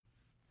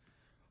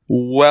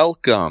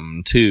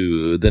Welcome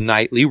to the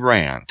Nightly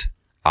Rant.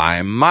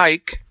 I'm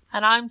Mike.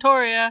 And I'm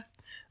Torya.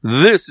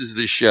 This is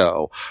the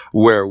show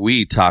where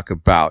we talk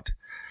about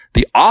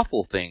the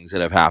awful things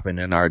that have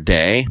happened in our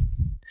day,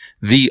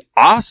 the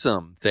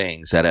awesome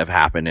things that have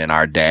happened in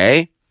our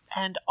day,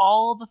 and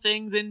all the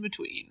things in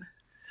between.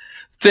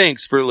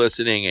 Thanks for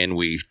listening, and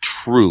we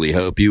truly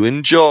hope you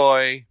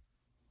enjoy.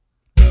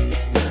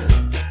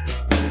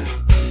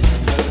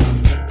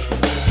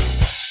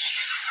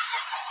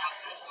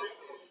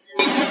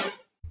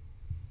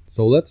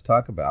 So let's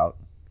talk about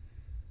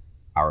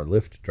our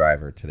Lyft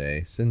driver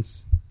today,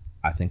 since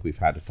I think we've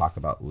had to talk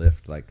about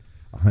Lyft like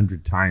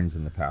 100 times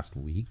in the past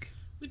week.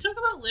 We talk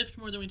about Lyft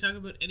more than we talk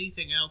about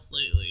anything else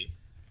lately.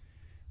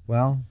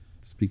 Well,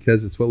 it's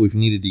because it's what we've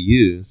needed to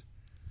use.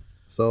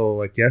 So,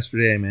 like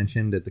yesterday I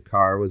mentioned that the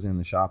car was in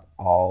the shop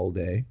all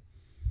day.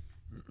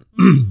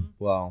 Mm-hmm.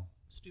 Well,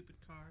 stupid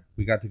car.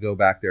 We got to go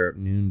back there at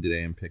noon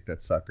today and pick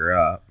that sucker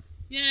up.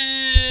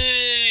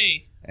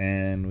 Yay!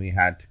 And we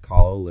had to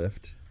call a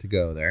Lyft to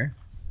go there.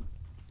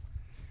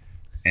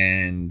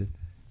 And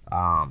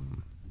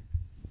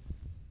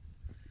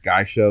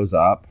guy shows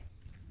up.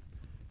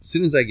 As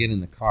soon as I get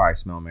in the car, I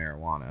smell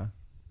marijuana.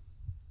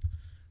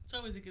 It's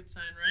always a good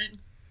sign, right?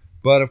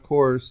 But of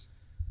course,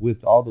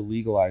 with all the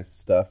legalized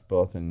stuff,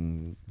 both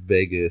in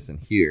Vegas and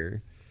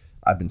here,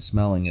 I've been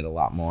smelling it a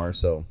lot more,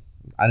 so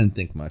I didn't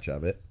think much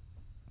of it.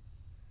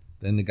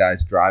 Then the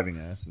guy's driving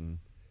us, and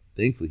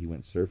thankfully he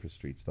went surface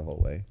streets the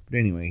whole way. But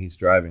anyway, he's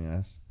driving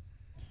us.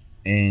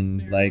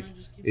 And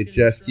it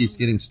just keeps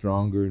getting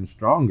stronger and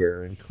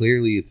stronger. And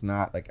clearly it's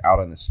not like out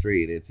on the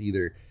street. It's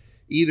either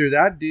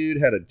that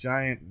dude had a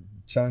giant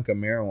chunk of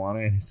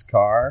marijuana in his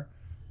car,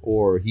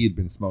 or he had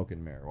been smoking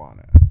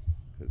marijuana.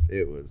 Because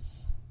it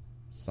was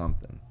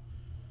something.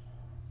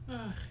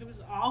 Ugh, it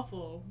was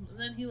awful. And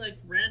then he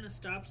ran a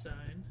stop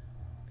sign.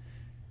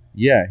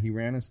 Yeah, he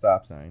ran a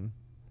stop sign.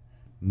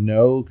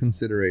 No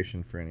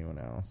consideration for anyone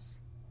else.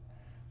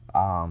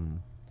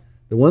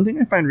 The one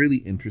thing I find really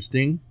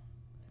interesting,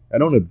 I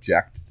don't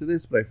object to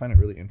this, but I find it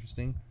really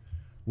interesting.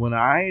 When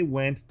I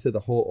went to the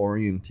whole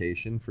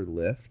orientation for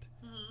Lyft,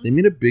 they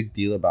made a big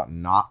deal about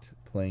not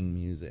playing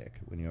music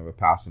when you have a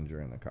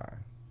passenger in the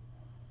car.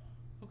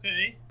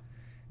 Okay.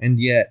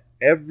 And yet,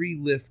 every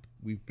Lyft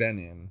we've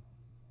been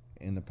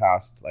in the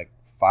past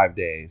 5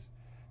 days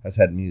has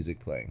had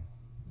music playing.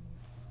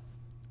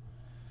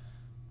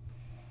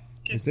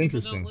 Guess it's people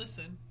interesting. Don't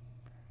listen.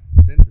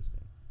 It's interesting.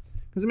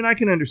 Because, I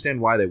can understand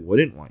why they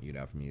wouldn't want you to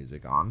have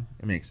music on.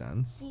 It makes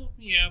sense. Well,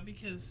 yeah,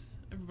 because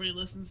everybody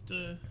listens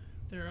to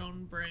their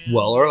own brand.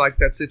 Well, or like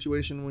that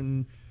situation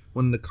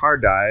when the car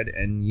died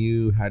and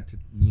you had to,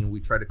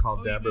 we tried to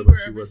call Deborah, but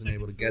she wasn't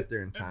able to get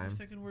there in time. Every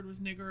second word was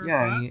nigger or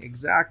fuck.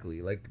 Exactly.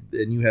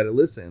 And you had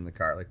Alyssa in the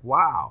car.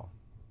 Wow.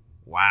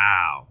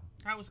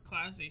 That was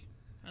classy.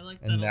 I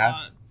like that a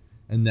lot.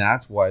 And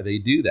that's why they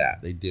do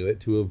that. They do it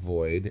to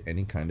avoid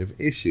any kind of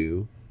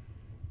issue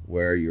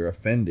where you're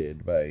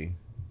offended by...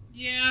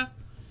 Yeah.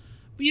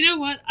 But you know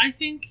what? I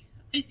think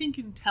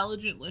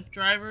intelligent Lyft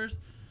drivers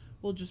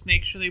will just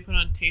make sure they put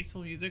on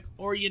tasteful music,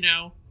 or,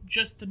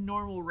 just the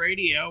normal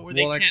radio where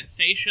they can't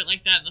say shit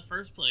like that in the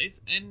first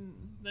place, and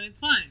then it's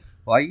fine.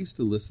 Well, I used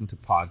to listen to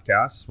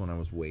podcasts when I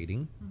was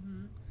waiting.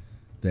 Mm-hmm.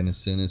 Then as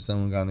soon as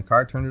someone got in the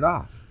car, I turned it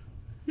off.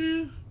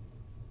 Yeah.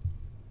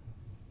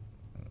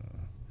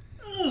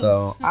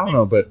 So, I don't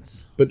know,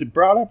 but it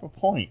brought up a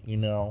point,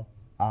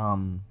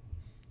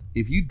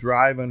 if you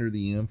drive under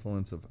the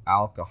influence of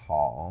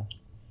alcohol,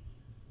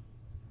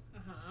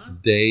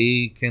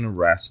 they can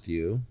arrest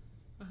you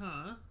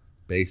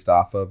based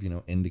off of,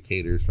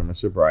 indicators from a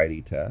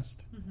sobriety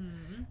test.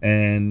 Mm-hmm.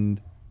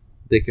 And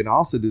they can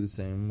also do the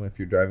same if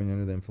you're driving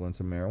under the influence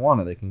of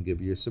marijuana. They can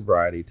give you a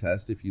sobriety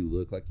test. If you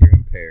look like you're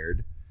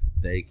impaired,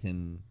 they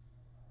can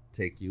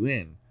take you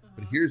in.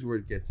 But here's where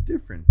it gets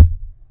different.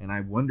 And I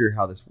wonder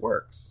how this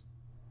works.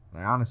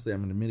 And I'm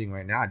admitting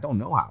right now, I don't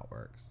know how it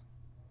works.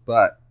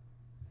 But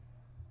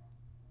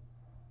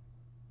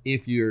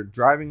if you're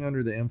driving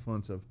under the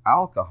influence of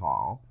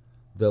alcohol,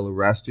 they'll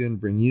arrest you and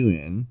bring you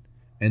in.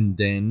 And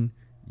then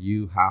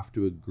you have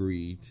to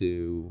agree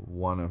to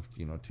one of,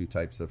 two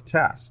types of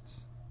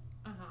tests.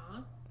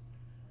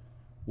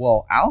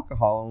 Well,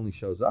 alcohol only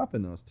shows up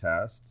in those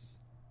tests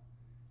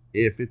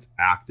if it's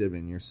active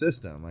in your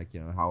system.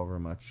 However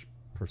much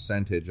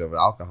percentage of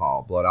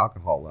alcohol, blood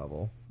alcohol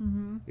level,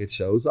 it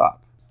shows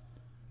up.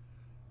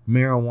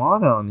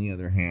 Marijuana, on the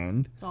other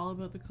hand, it's all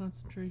about the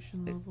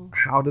concentration level.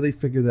 How do they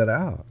figure that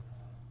out?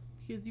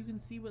 Because you can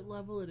see what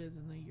level it is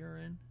in the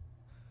urine.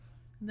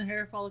 And the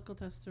hair follicle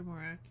tests are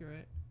more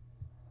accurate.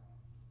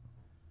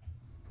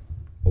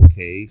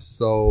 Okay,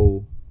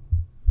 so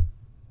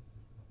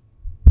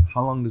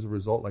how long does a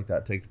result like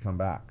that take to come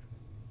back?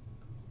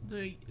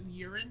 The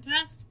urine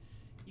test?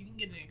 You can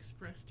get an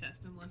express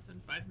test in less than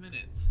 5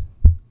 minutes.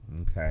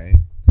 Okay.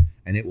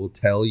 And it will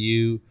tell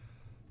you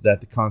that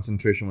the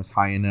concentration was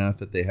high enough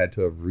that they had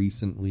to have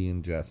recently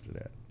ingested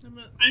it.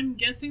 I'm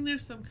guessing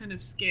there's some kind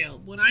of scale.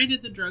 When I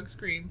did the drug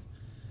screens,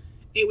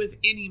 it was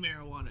any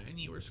marijuana and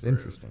you were screwed.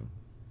 Interesting.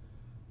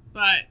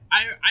 But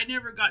I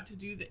never got to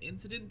do the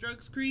incident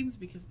drug screens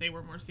because they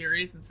were more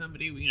serious and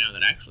somebody,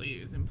 that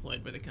actually was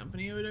employed by the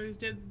company who always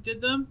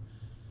did them.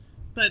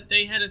 But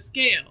they had a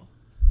scale.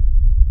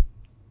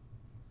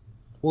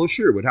 Well,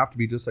 sure, it would have to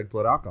be just like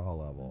blood alcohol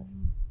level.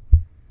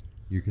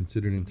 You're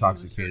considered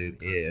intoxicated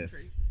if...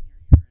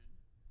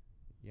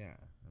 Yeah,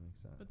 that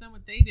makes sense. But then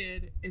what they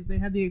did is they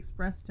had the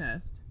express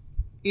test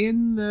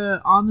on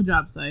the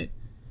job site.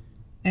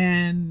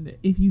 And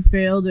if you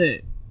failed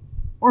it,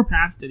 or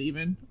passed it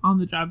even, on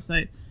the job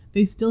site,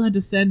 they still had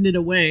to send it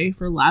away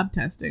for lab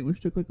testing, which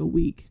took like a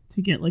week to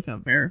get like a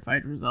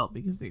verified result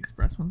because the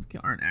express ones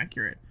aren't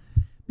accurate.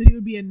 But it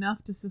would be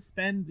enough to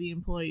suspend the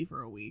employee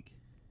for a week.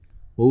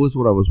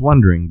 What I was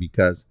wondering,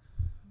 because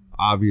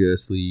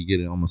obviously you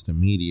get almost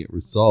immediate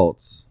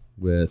results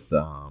with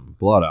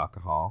blood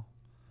alcohol.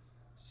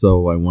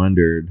 So I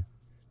wondered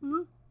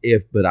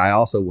but I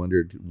also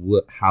wondered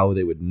how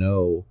they would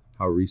know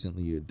how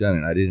recently you had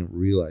done it. I didn't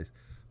realize.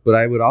 But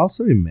I would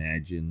also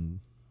imagine,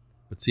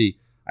 but see,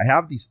 I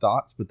have these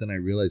thoughts, but then I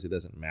realize it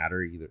doesn't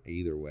matter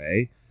either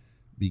way,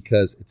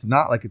 because it's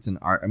not like it's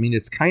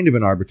it's kind of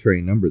an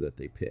arbitrary number that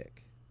they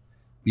pick,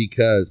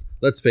 because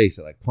let's face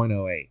it, like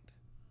 0.08.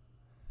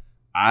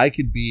 I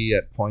could be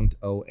at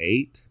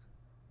 0.08.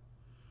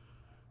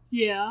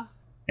 Yeah.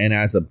 And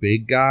as a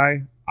big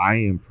guy, I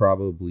am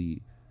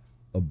probably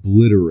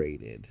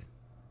obliterated.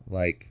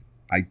 Like,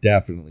 I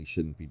definitely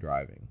shouldn't be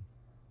driving.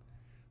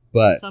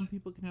 But some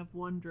people can have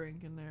one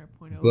drink in their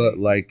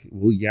 0.08.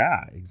 But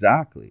yeah,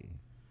 exactly.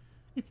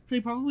 They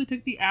probably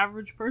took the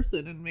average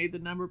person and made the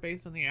number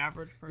based on the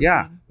average person.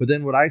 Yeah, but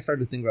then what I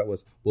started to think about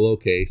was, well,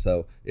 okay,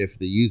 so if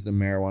they use the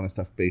marijuana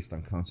stuff based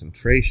on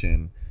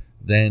concentration,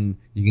 then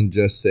you can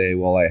just say,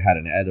 well, I had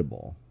an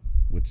edible,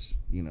 which,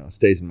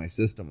 stays in my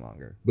system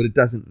longer. But it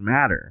doesn't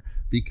matter,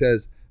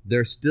 because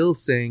they're still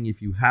saying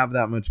if you have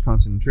that much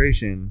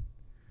concentration,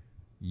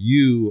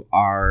 you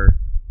are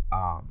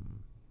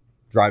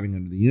driving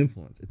under the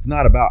influence. It's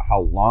not about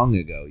how long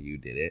ago you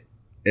did it.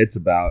 It's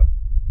about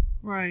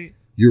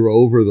you're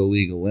over the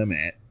legal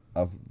limit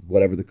of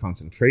whatever the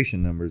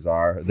concentration numbers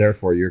are.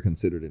 Therefore, you're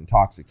considered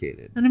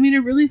intoxicated. And it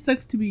really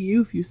sucks to be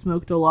you if you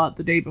smoked a lot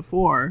the day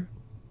before,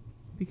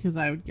 because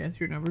I would guess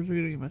your numbers are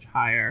going to be much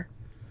higher.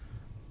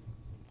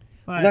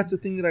 But well, that's the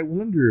thing that I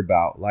wonder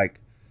about. Like,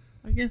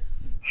 I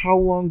guess, how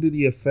long do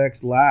the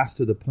effects last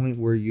to the point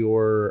where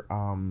you're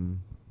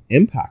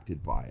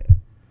impacted by it?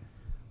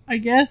 I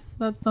guess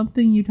that's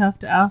something you'd have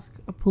to ask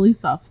a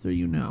police officer.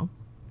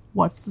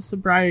 What's the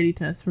sobriety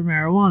test for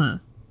marijuana?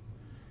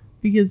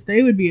 Because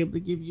they would be able to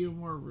give you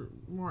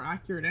a more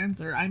accurate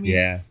answer.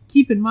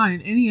 Keep in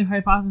mind, any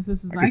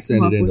hypothesis I could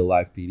send it into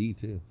Live PD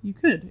too. You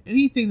could.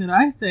 Anything that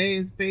I say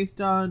is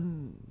based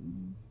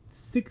on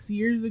 6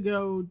 years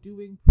ago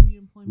doing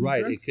pre-employment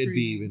drug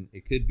screening.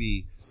 It could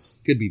be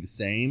the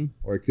same,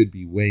 or it could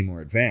be way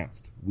more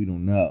advanced. We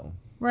don't know.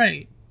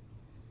 Right.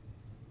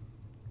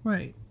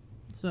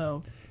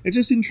 So it's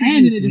just intriguing.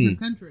 And in a different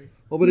country.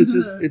 Well, but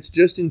it's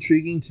just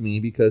intriguing to me,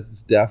 because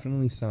it's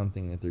definitely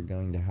something that they're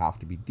going to have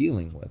to be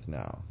dealing with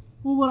now.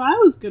 Well, what I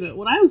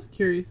was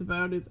curious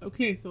about is,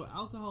 okay, so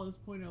alcohol is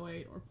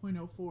 0.08 or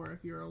 0.04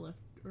 if you're a Lyft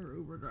or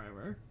Uber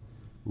driver.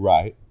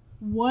 Right.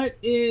 What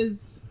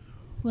is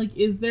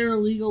there a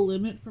legal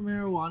limit for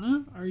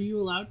marijuana? Are you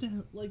allowed to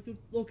have, the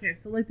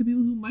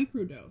people who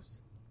microdose?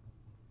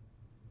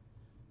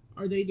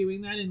 Are they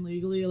doing that and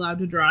legally allowed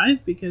to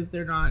drive because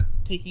they're not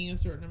taking a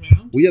certain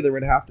amount? Well, yeah, there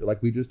would have to,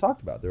 like we just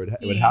talked about, it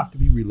would have to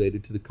be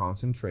related to the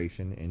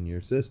concentration in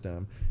your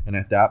system, and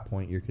at that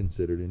point, you're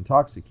considered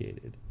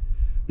intoxicated.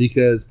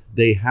 Because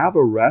they have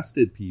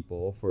arrested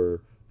people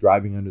for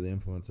driving under the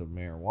influence of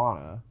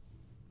marijuana.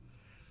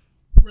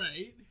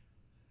 Right.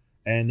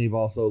 And they've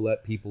also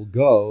let people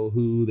go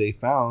who they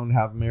found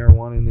have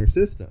marijuana in their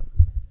system.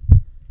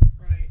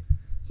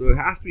 So it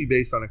has to be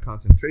based on a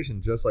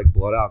concentration, just like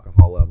blood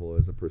alcohol level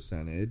is a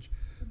percentage.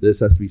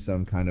 This has to be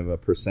some kind of a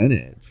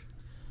percentage.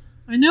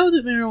 I know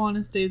that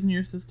marijuana stays in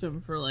your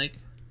system for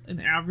an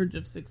average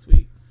of 6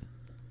 weeks.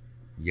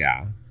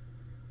 Yeah.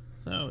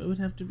 So it would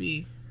have to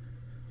be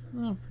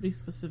a pretty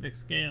specific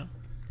scale.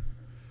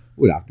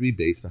 It would have to be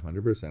based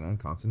 100% on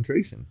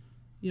concentration.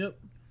 Yep.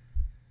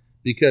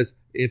 Because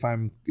if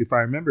I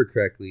remember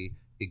correctly,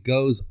 it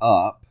goes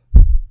up,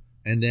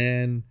 and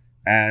then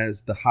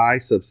as the high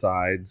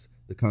subsides,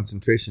 the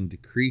concentration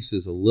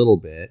decreases a little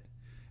bit,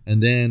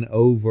 and then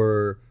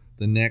over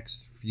the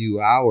next few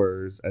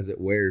hours, as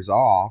it wears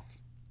off,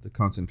 the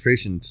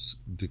concentration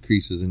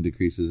decreases and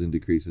decreases and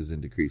decreases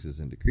and decreases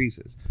and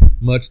decreases.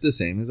 Much the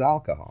same as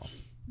alcohol.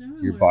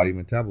 Your body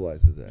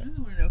metabolizes it. I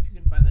want to know if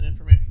you can find that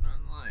information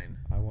online.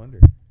 I wonder.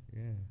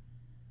 Yeah.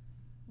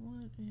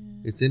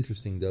 It's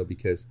interesting though,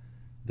 because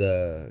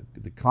the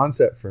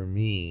concept for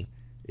me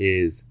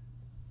is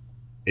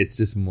it's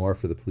just more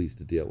for the police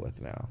to deal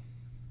with now.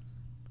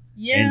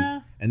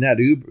 Yeah. And that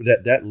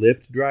that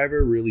Lyft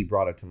driver really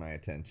brought it to my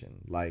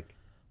attention.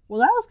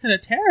 Well, that was kind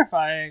of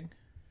terrifying.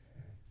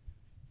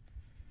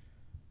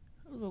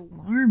 That was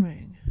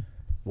alarming.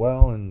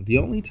 Well, and the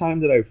only time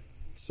that I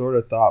sort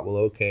of thought, well,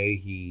 okay,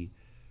 he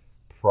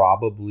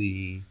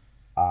probably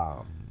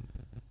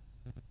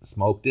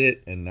smoked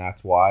it, and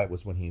that's why it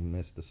was when he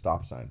missed the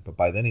stop sign. But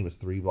by then he was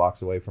 3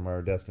 blocks away from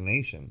our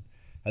destination.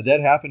 Had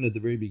that happened at the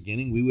very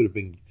beginning, we would have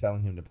been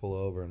telling him to pull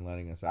over and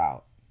letting us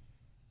out.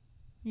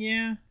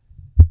 Yeah.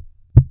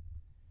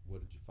 What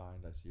did you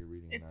find? I see you're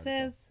reading an article. It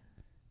says,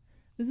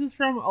 this is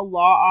from a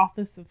law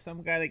office of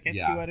some guy that gets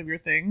you out of your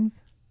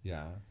things.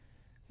 Yeah.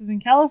 It says, in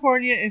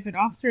California, if an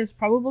officer has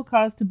probable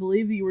cause to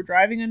believe that you were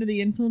driving under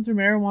the influence of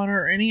marijuana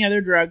or any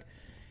other drug,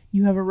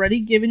 you have already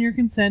given your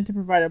consent to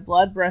provide a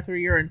blood, breath, or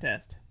urine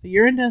test. The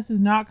urine test is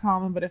not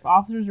common, but if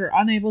officers are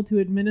unable to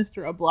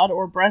administer a blood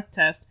or breath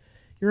test,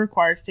 you're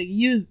required to take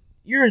a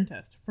urine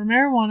test. For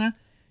marijuana,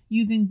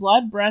 using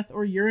blood, breath,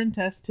 or urine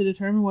tests to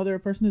determine whether a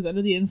person is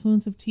under the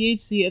influence of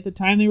THC at the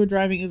time they were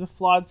driving is a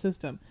flawed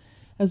system,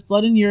 as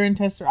blood and urine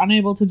tests are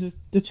unable to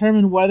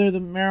determine whether the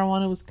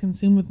marijuana was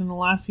consumed within the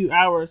last few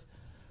hours,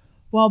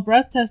 while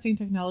breath testing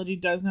technology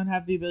does not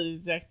have the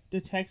ability to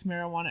detect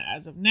marijuana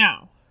as of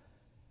now.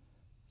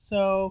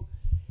 So,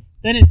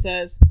 then it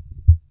says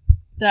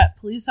that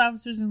police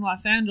officers in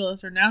Los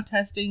Angeles are now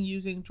testing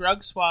using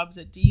drug swabs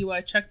at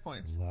DUI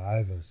checkpoints.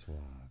 Saliva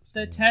swabs.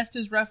 The test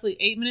is roughly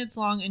 8 minutes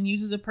long and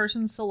uses a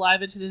person's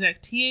saliva to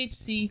detect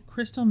THC,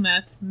 crystal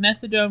meth,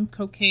 methadone,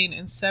 cocaine,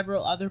 and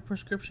several other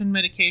prescription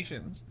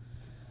medications.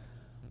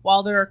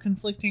 While there are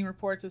conflicting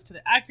reports as to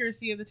the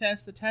accuracy of the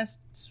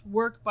tests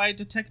work by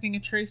detecting a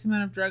trace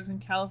amount of drugs in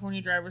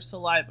California drivers'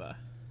 saliva.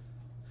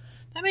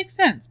 That makes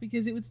sense,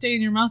 because it would stay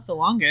in your mouth the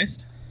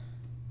longest.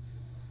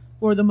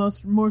 Or the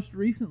most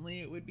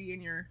recently, it would be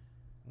in your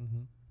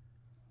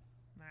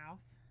mouth.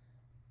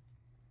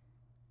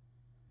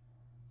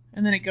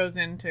 And then it goes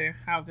into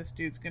how this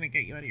dude's going to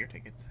get you out of your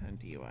tickets and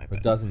DUI. But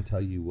it doesn't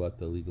tell you what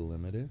the legal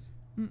limit is?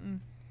 Mm-mm.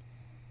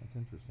 That's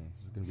interesting.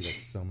 This is going to be like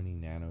so many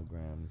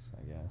nanograms,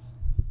 I guess.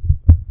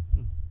 But,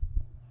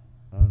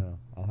 I don't know.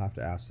 I'll have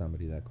to ask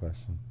somebody that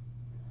question.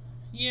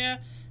 Yeah,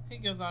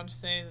 it goes on to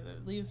say that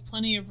it leaves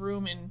plenty of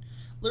room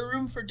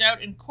for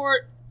doubt in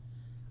court.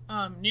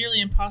 Nearly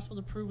impossible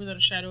to prove without a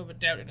shadow of a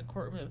doubt in a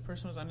courtroom that the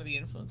person was under the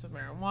influence of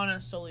marijuana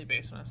solely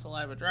based on a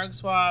saliva drug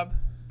swab.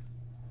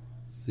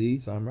 See,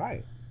 so I'm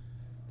right.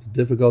 It's a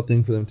difficult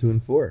thing for them to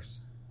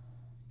enforce.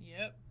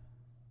 Yep.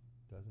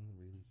 Doesn't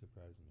really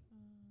surprise me.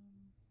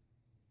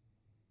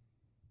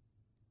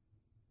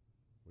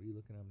 What are you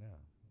looking up now?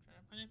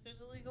 Trying to find if there's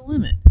a legal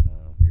limit.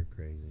 Oh, you're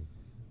crazy.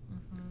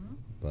 Mm-hmm.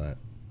 But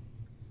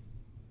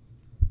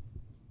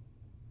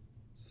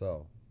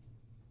so,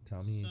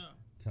 tell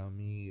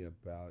me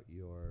about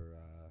your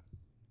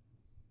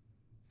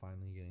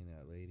finally getting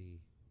that lady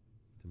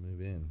to move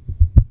in.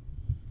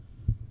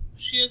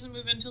 She doesn't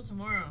move in until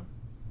tomorrow.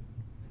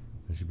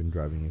 Has she been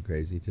driving you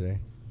crazy today?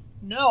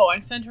 No, I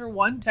sent her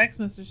one text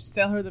message to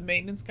tell her the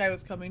maintenance guy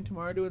was coming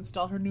tomorrow to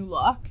install her new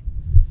lock.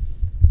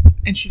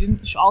 And she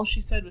didn't. All she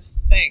said was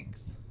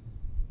thanks.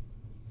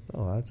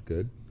 Oh, that's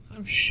good.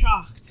 I'm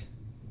shocked.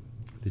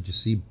 Did you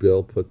see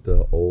Bill put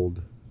the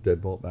old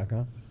deadbolt back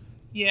on?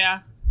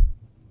 Yeah.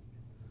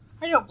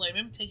 I don't blame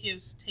him. Take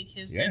his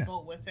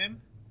deadbolt with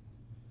him.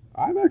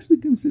 I've actually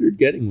considered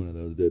getting one of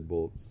those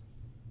deadbolts.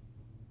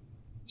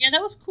 Yeah,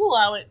 that was cool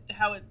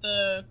how it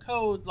the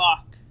code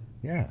lock.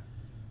 Yeah.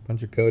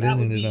 Punch a code in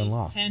and it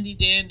unlocks. Handy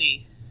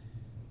dandy.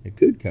 It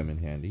could come in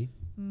handy.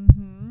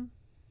 Mm-hmm.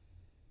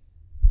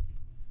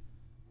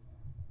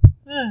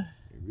 It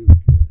really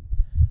could.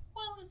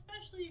 Well,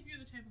 especially if you're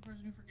the type of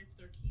person who forgets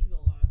their keys a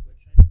lot,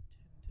 which I tend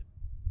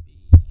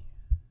to be.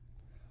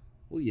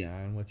 Well, yeah,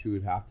 and what you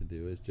would have to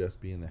do is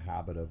just be in the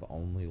habit of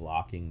only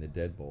locking the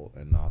deadbolt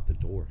and not the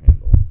door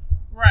handle.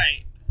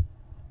 Right.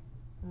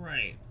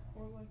 Right.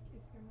 Or like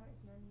if you're not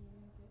done, you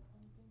didn't get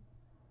something.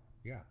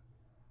 Yeah.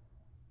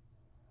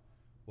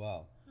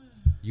 Well,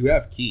 you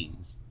have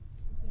keys.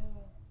 Yeah.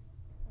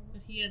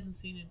 That he hasn't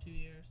seen in 2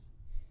 years.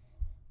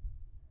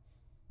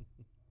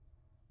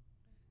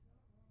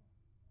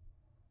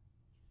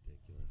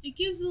 Ridiculous. It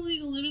gives the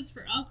legal limits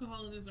for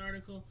alcohol in this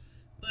article,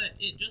 but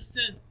it just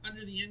says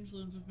under the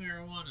influence of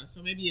marijuana,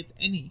 so maybe it's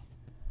any.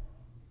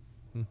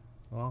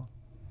 Well,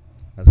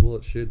 as well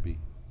it should be.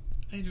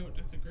 I don't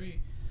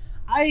disagree.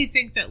 I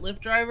think that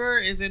Lyft driver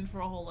is in for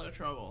a whole lot of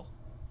trouble.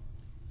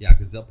 Yeah,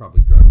 because they'll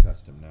probably drug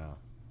test him now.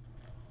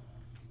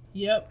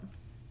 Yep.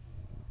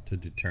 To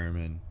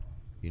determine,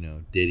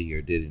 did he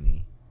or didn't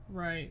he.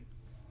 Right.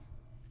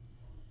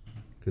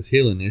 Because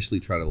he'll initially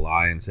try to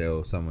lie and say,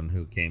 someone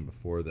who came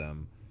before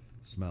them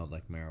smelled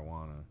like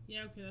marijuana.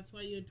 Yeah, okay, that's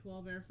why you had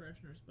 12 air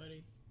fresheners,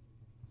 buddy.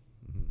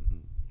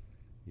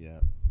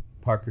 Yeah.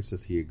 Parker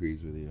says he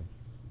agrees with you.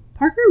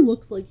 Parker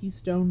looks like he's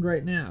stoned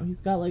right now.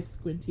 He's got,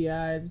 squinty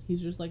eyes, and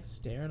he's just,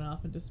 staring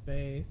off into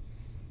space.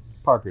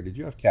 Parker, did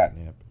you have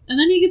catnip? And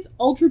then he gets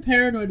ultra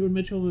paranoid when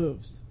Mitchell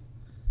moves.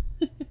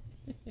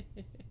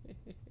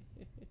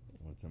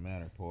 What's the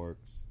matter,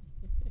 Porks?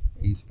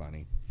 He's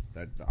funny.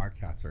 Our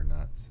cats are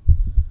nuts.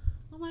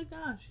 Oh my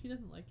gosh, he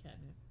doesn't like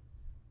catnip.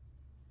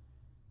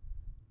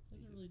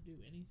 Doesn't really do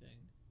anything.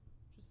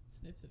 Just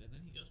sniffs it and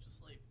then he goes to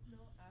sleep. No,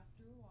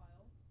 after a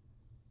while,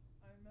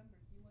 I remember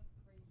he went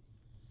crazy.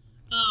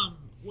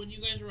 when you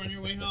guys were on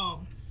your way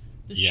home,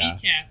 the Yeah.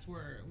 she-cats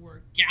were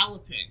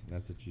galloping.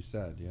 That's what you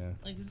said, yeah.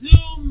 Like,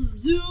 zoom,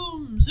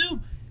 zoom,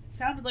 zoom. It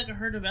sounded like a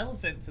herd of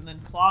elephants, and then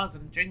claws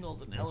and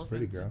jingles and That's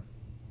elephants. pretty girl.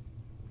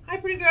 Hi,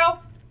 pretty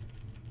girl.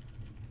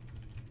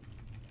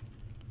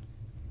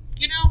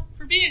 You know,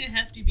 for being a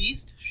hefty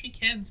beast, she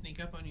can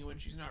sneak up on you when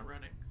she's not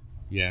running.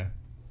 Yeah.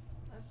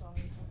 That's all I'm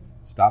talking.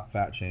 Stop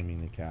fat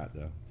shaming the cat,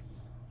 though.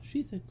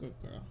 She's a good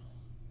girl.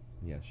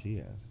 Yeah, she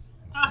is.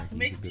 It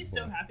makes me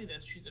so happy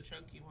that she's a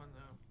chunky one,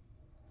 though.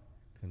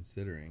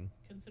 Considering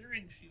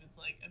She was,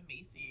 like,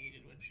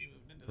 emaciated when she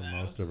moved into for the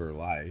most house. of her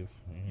life.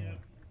 Yeah.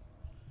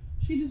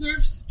 She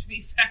deserves to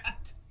be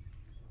fat.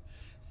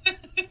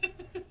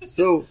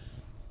 So,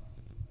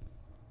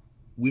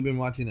 we've been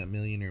watching that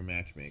Millionaire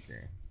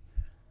Matchmaker.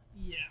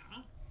 Yeah.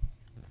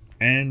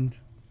 And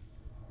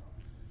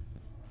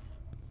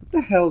what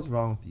the hell's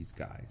wrong with these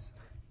guys?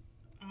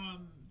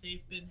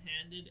 They've been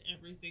handed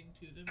everything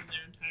to them in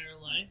their entire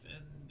life,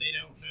 and they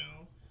don't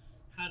know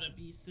how to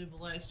be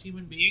civilized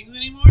human beings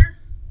anymore.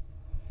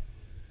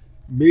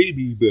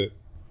 Maybe, but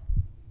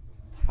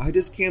I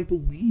just can't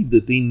believe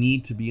that they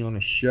need to be on a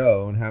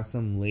show and have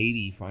some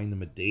lady find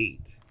them a date.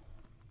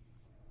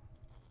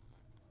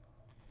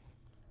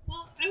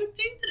 Well, I would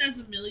think that as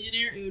a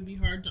millionaire, it would be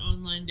hard to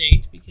online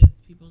date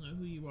because people know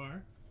who you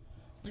are.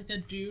 Like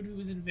that dude who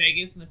was in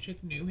Vegas and the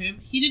chick knew him.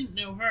 He didn't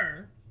know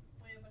her.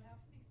 Wait, but half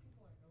of these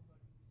people are nobody.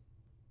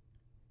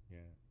 Yeah.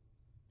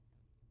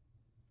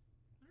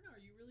 I don't know. Are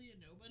you really a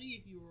nobody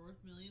if you were worth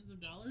millions of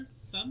dollars?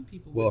 Some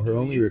people Well, would her know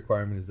only you.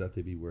 requirement is that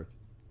they be worth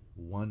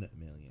 $1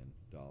 million.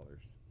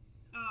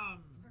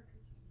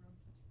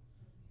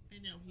 I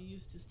know, he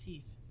used his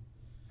teeth.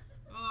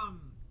 I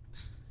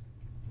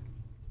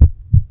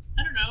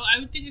don't know. I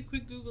would think a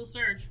quick Google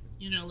search,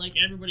 like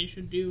everybody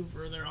should do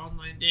for their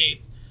online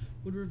dates,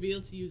 would reveal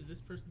to you that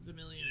this person's a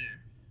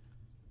millionaire.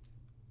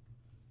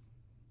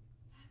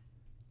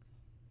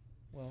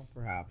 Well,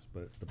 perhaps,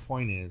 but the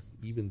point is,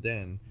 even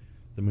then,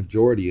 the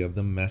majority of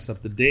them mess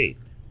up the date.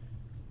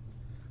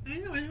 I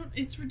know,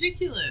 it's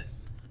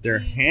ridiculous. They're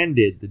I mean,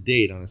 handed the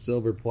date on a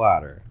silver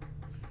platter.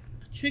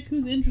 a chick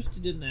who's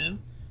interested in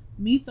them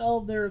meets all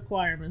of their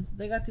requirements.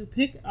 They got to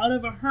pick out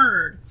of a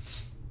herd,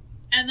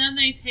 and then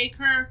they take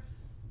her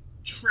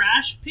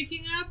trash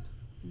picking up?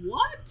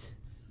 What?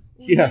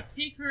 Or Yeah. they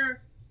take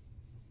her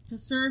to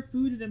serve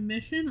food at a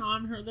mission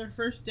on their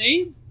first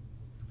date?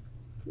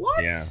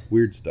 What? Yeah,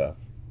 weird stuff.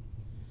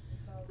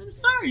 I'm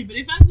sorry, but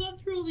if I've gone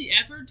through all the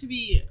effort to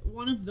be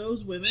one of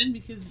those women,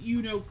 because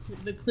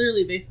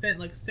clearly they spent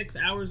like 6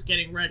 hours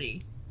getting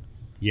ready,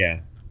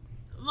 Yeah.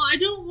 well, I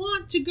don't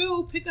want to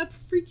go pick up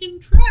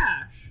freaking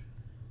trash.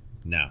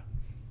 No.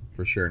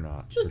 For sure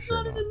not. Just For sure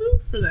not in the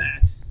mood for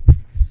that.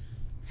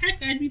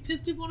 Heck, I'd be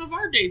pissed if one of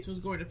our dates was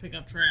going to pick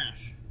up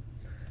trash.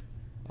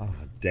 Oh,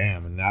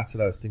 damn. And that's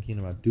what I was thinking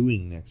about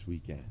doing next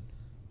weekend.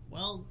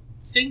 Well,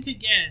 think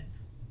again.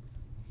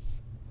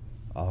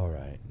 All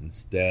right.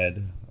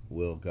 Instead,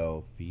 we'll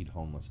go feed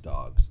homeless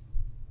dogs.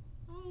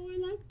 Oh, I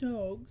like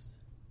dogs.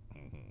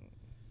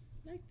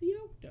 Like the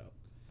Oak Dog.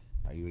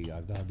 Are you a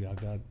yog dog,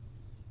 yog dog?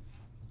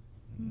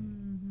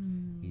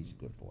 Mm-hmm. He's a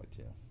good boy,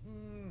 too.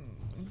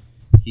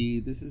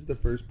 This is the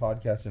first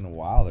podcast in a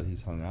while that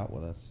he's hung out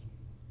with us.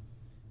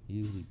 He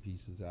usually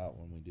pieces out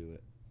when we do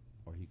it.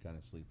 Or he kind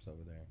of sleeps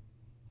over there.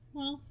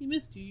 Well, he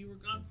missed you. You were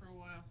gone for a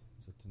while.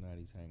 So tonight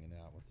he's hanging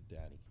out with the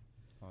daddy.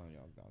 Oh,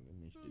 yog dog, I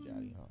missed you,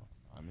 daddy, huh?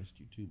 I missed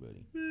you too,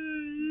 buddy.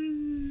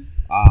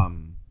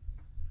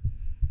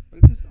 But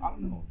it's just, I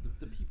don't know.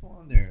 The people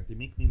on there, they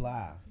make me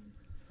laugh.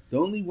 The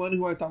only one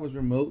who I thought was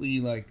remotely,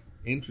 like,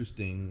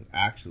 interesting,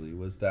 actually,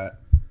 was that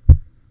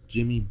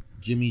Jimmy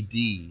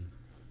D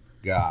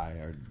guy.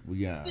 But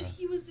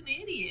he was an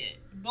idiot.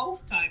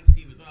 Both times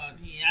he was on,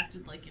 he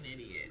acted like an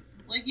idiot.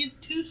 Like, he's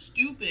too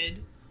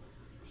stupid.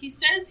 He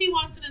says he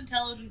wants an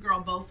intelligent girl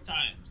both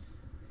times.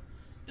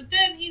 But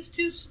then he's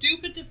too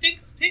stupid to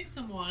pick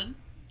someone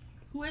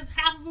who has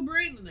half of a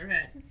brain in their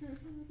head.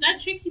 That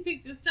chick he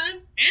picked this time,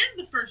 and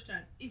the first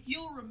time, if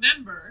you'll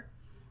remember,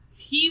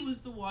 he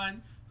was the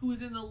one who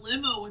was in the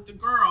limo with the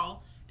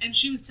girl, and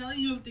she was telling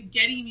you about the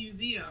Getty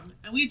Museum,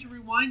 and we had to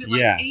rewind it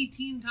like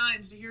 18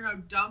 times to hear how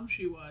dumb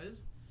she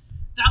was.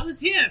 That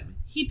was him.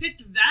 He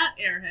picked that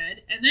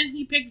airhead, and then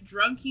he picked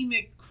Drunky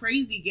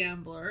McCrazy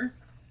Gambler.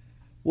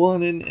 Well,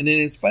 and then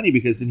it's funny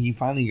because then he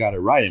finally got it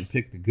right and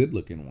picked the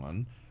good-looking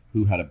one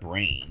who had a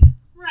brain.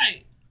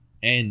 Right.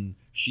 And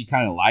she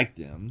kind of liked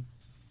him.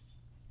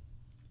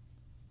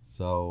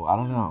 So, I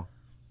don't know.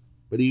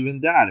 But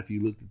even that, if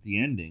you looked at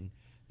the ending,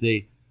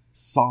 they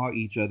saw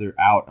each other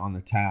out on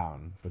the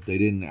town, but they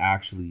didn't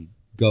actually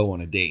go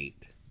on a date.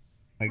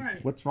 Like,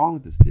 Right. What's wrong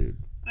with this dude?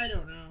 I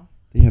don't know.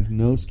 They have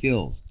no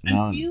skills. None.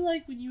 I feel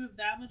like when you have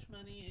that much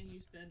money and you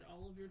spend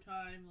all of your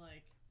time,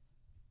 like,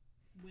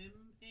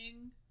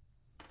 whimming,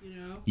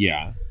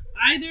 Yeah.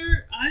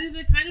 Either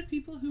the kind of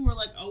people who are,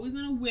 like, always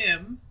on a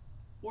whim,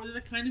 or they're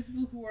the kind of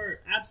people who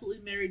are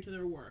absolutely married to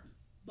their work.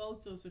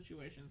 Both those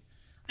situations.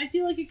 I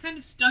feel like it kind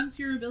of stunts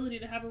your ability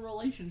to have a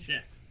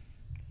relationship.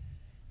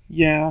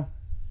 Yeah.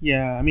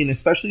 Yeah, I mean,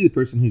 especially the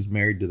person who's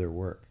married to their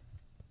work.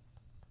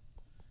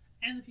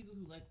 And the people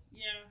who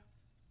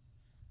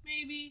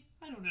maybe,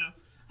 I don't know.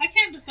 I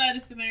can't decide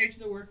if the married to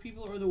the work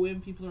people or the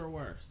whim people are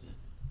worse.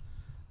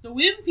 The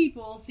whim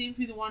people seem to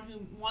be the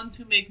ones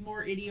who make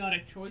more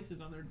idiotic choices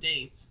on their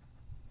dates.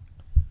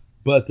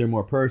 But they're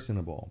more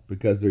personable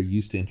because they're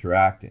used to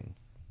interacting.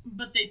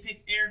 But they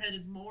pick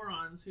airheaded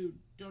morons who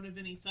don't have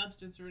any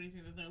substance or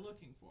anything that they're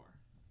looking for.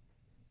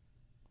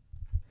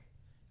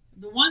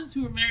 The ones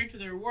who are married to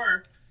their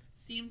work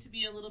seem to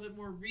be a little bit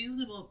more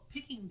reasonable at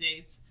picking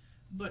dates,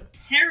 but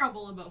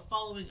terrible about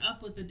following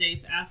up with the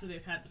dates after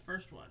they've had the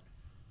first one.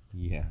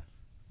 Yeah.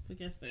 I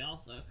guess they all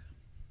suck.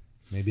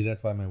 Maybe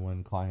that's why my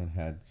one client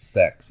had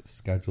sex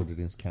scheduled in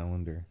his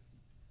calendar.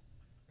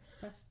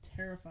 That's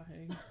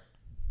terrifying.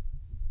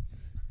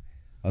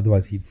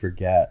 Otherwise, he'd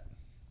forget.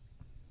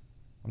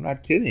 I'm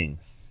not kidding.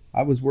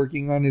 I was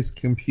working on his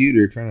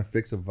computer trying to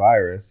fix a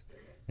virus,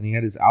 and he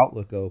had his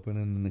Outlook open,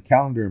 and then the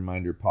calendar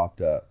reminder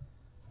popped up.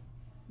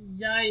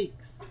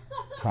 Yikes.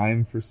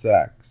 Time for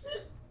sex.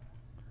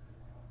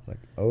 It's like,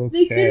 okay.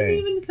 They couldn't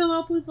even come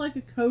up with like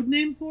a code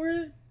name for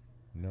it?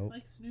 Nope.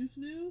 Like Snoo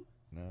Snoo?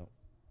 No.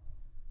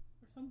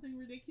 Or something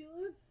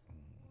ridiculous?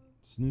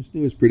 Snoo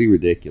Snoo is pretty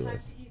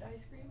ridiculous. Time to eat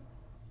ice cream?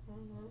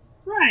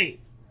 Mm-hmm. Right.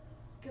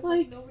 Because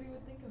like nobody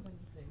would think of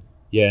anything.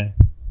 Yeah.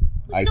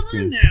 Well, Ice come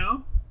cream. on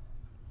now.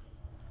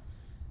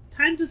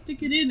 Time to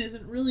stick it in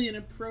isn't really an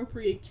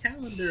appropriate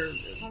calendar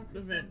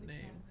event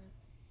name.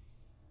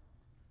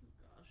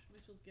 Gosh,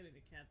 Mitchell's getting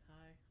the cat's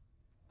high.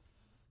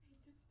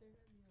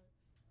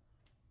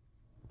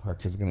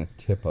 Parker's gonna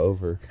tip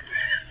over.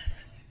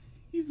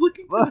 He's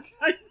looking for the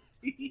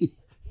iced tea.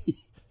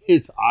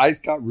 His eyes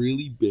got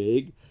really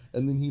big,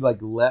 and then he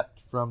like leapt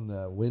from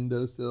the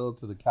windowsill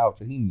to the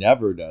couch, and he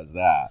never does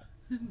that.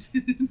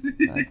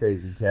 That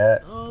crazy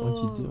cat. Oh.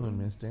 What you doing,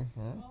 mister?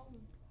 Huh?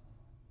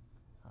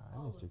 Hi,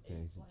 Mr.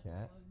 Crazy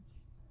Cat.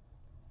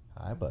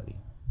 Hi, buddy.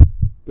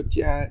 But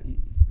yeah,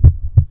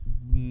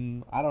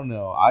 I don't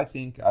know. I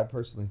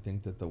personally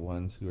think that the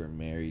ones who are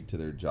married to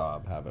their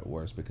job have it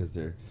worse because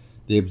they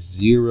have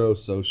zero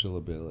social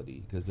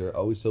ability because they're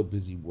always so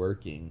busy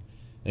working,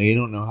 and you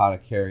don't know how to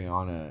carry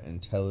on an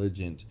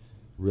intelligent,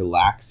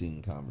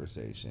 relaxing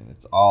conversation.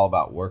 It's all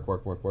about work.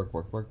 Ugh.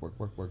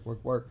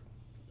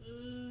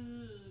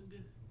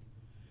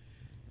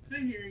 I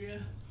hear you.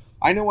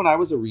 I know when I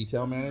was a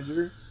retail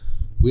manager,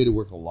 we had to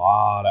work a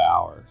lot of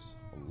hours,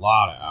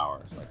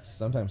 like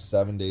sometimes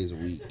 7 days a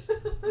week.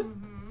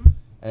 Mm-hmm.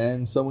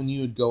 And so when you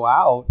would go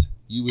out,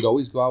 you would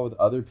always go out with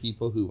other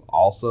people who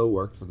also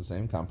worked for the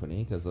same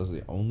company because those are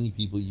the only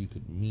people you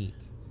could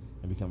meet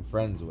and become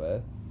friends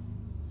with.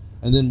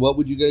 And then what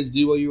would you guys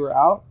do while you were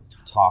out?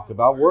 Talk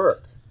about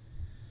work.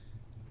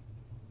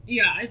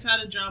 Yeah, I've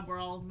had a job where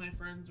all of my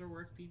friends are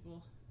work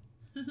people.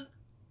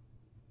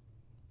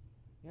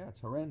 Yeah,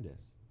 it's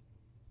horrendous.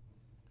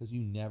 Because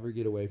you never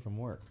get away from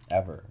work,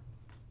 ever.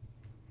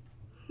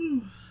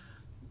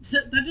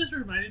 That just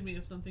reminded me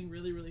of something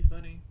really, really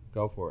funny.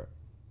 Go for it.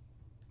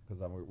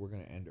 Because we're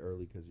going to end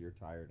early because you're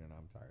tired and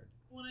I'm tired.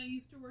 When I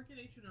used to work at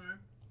H&R,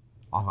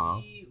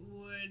 Uh-huh. we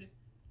would,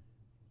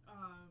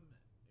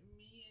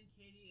 me and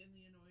Katie and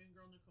the annoying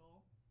girl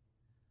Nicole,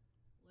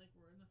 like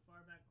we're in the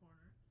far back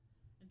corner,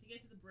 and to get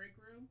to the break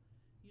room,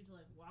 you'd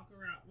like walk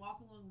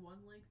along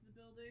one length of the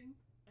building,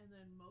 and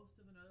then most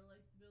of another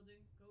length of the building,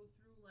 go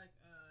through like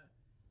a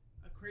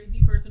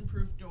crazy person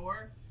proof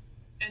door,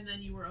 and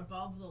then you were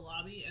above the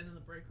lobby, and then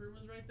the break room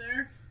was right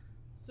there.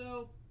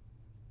 So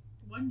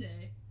one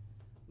day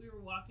we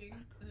were walking,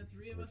 and the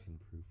three of us.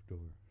 Proof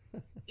door.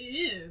 It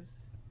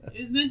is. It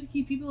is meant to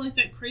keep people like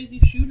that crazy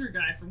shooter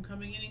guy from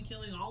coming in and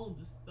killing all of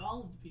the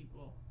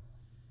people.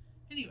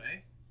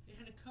 Anyway, it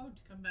had a code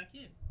to come back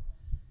in.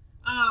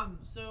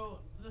 So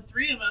the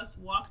three of us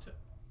walked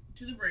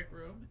to the break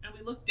room, and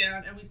we looked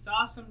down, and we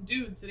saw some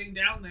dude sitting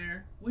down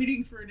there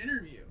waiting for an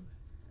interview.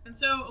 And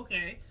so,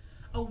 okay,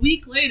 a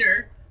week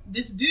later,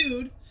 this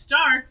dude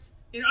starts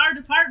in our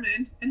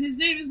department, and his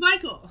name is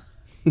Michael.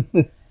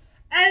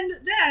 And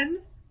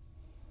then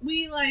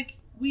we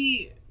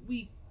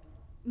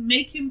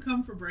make him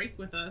come for break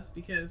with us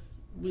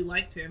because we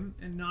liked him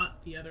and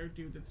not the other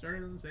dude that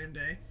started on the same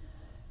day.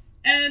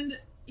 And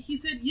he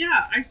said,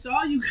 yeah, I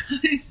saw you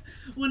guys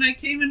when I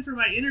came in for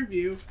my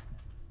interview,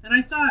 and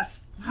I thought,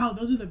 wow,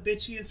 those are the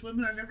bitchiest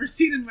women I've ever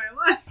seen in my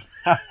life.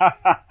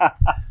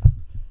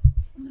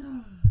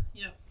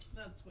 Yep,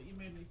 that's what you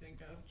made me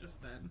think of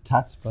just then.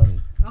 That's funny.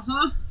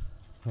 Uh-huh.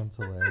 That's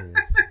hilarious.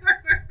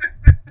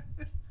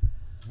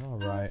 All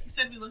right. He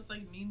said we looked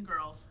like mean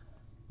girls.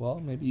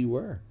 Well, maybe you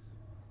were.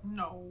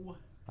 No.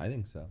 I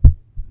think so.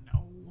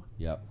 No.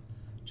 Yep.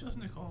 Just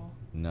Nicole.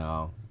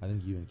 No. I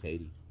think you and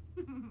Katie.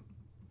 You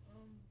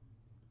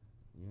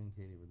and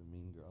Katie were the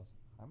mean girls.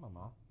 Hi,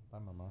 Mama. Bye,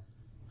 Mama.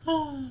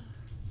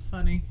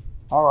 Funny.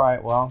 All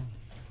right, well.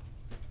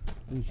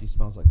 Ooh, she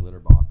smells like litter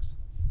box.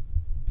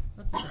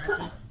 That's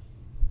attractive.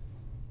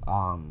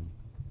 I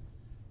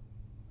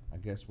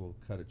guess we'll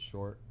cut it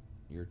short.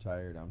 You're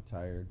tired. I'm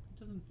tired. It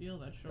doesn't feel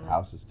that short. The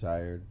house is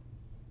tired.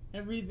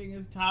 Everything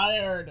is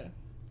tired.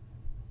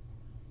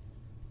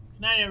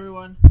 Night,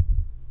 everyone.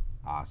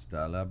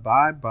 Hasta la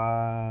bye-bye.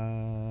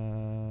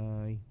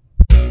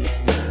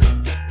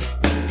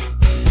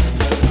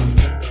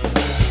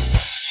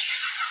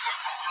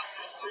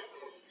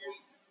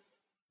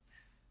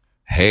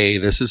 Hey,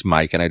 this is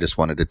Mike, and I just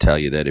wanted to tell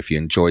you that if you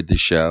enjoyed the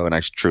show, and I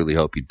truly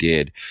hope you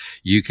did,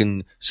 you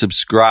can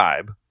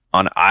subscribe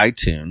on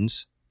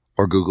iTunes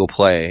or Google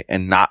Play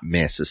and not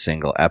miss a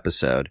single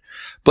episode.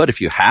 But if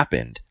you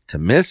happened to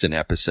miss an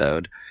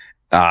episode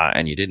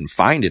and you didn't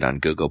find it on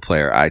Google Play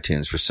or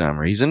iTunes for some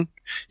reason,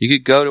 you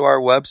could go to our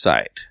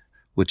website,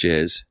 which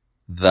is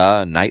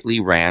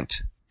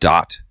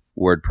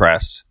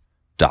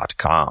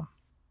theNightlyRant.wordpress.com.